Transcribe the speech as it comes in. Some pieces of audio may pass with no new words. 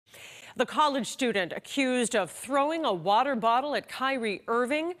The college student accused of throwing a water bottle at Kyrie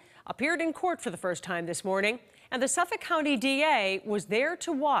Irving appeared in court for the first time this morning, and the Suffolk County DA was there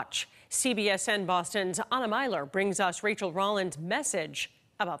to watch. CBSN Boston's Meiler brings us Rachel Rollins' message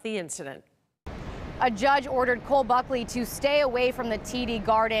about the incident. A judge ordered Buckley to stay away from the TD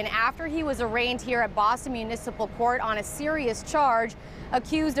Garden after he was arraigned here at Boston Municipal Court on a serious charge,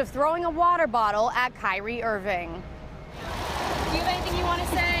 accused of throwing a water bottle at Kyrie Irving. Do you have anything you want to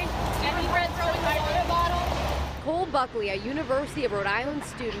say? Any red throwing a water bottle? Buckley, a University of Rhode Island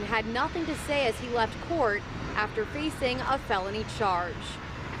student, had nothing to say as he left court after facing a felony charge.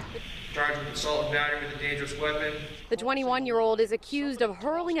 Charged with assault and battery with a dangerous weapon. The 21-year-old is accused of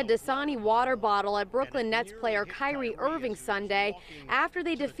hurling a Dasani water bottle at Brooklyn Nets player Kyrie Irving Sunday after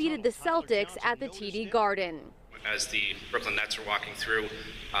they defeated the Celtics at the TD Garden. As the Brooklyn Nets were walking through,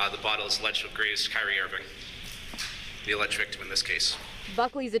 the bottle is alleged to have grazed Kyrie Irving, the alleged victim in this case.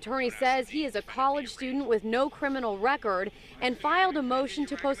 Buckley's attorney says he is a college student with no criminal record and filed a motion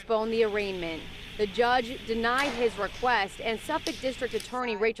to postpone the arraignment. The judge denied his request, and Suffolk District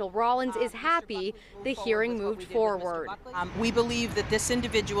Attorney Rachel Rollins is happy the hearing moved forward. We believe that this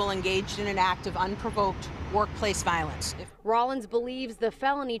individual engaged in an act of unprovoked workplace violence. Rollins believes the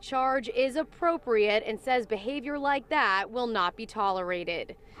felony charge is appropriate and says behavior like that will not be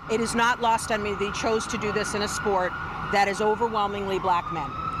tolerated. It is not lost on me that he chose to do this in a sport that is overwhelmingly black men,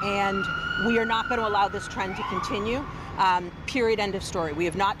 and we are not going to allow this trend to continue. Period, end of story. We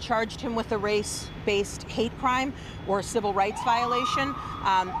have not charged him with a race-based hate crime or a civil rights violation,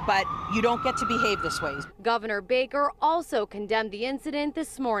 but you don't get to behave this way. Governor Baker also condemned the incident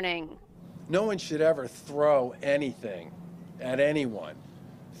this morning. No one should ever throw anything at anyone,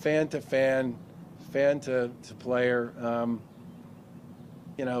 fan to fan, fan to player.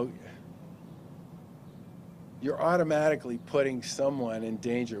 You know, you're automatically putting someone in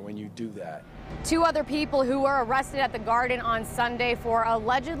danger when you do that. Two other people who were arrested at the Garden on Sunday for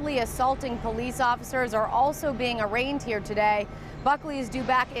allegedly assaulting police officers are also being arraigned here today. Buckley is due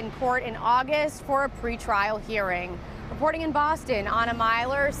back in court in August for a pretrial hearing. Reporting in Boston,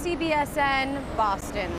 Meiler, CBSN, Boston.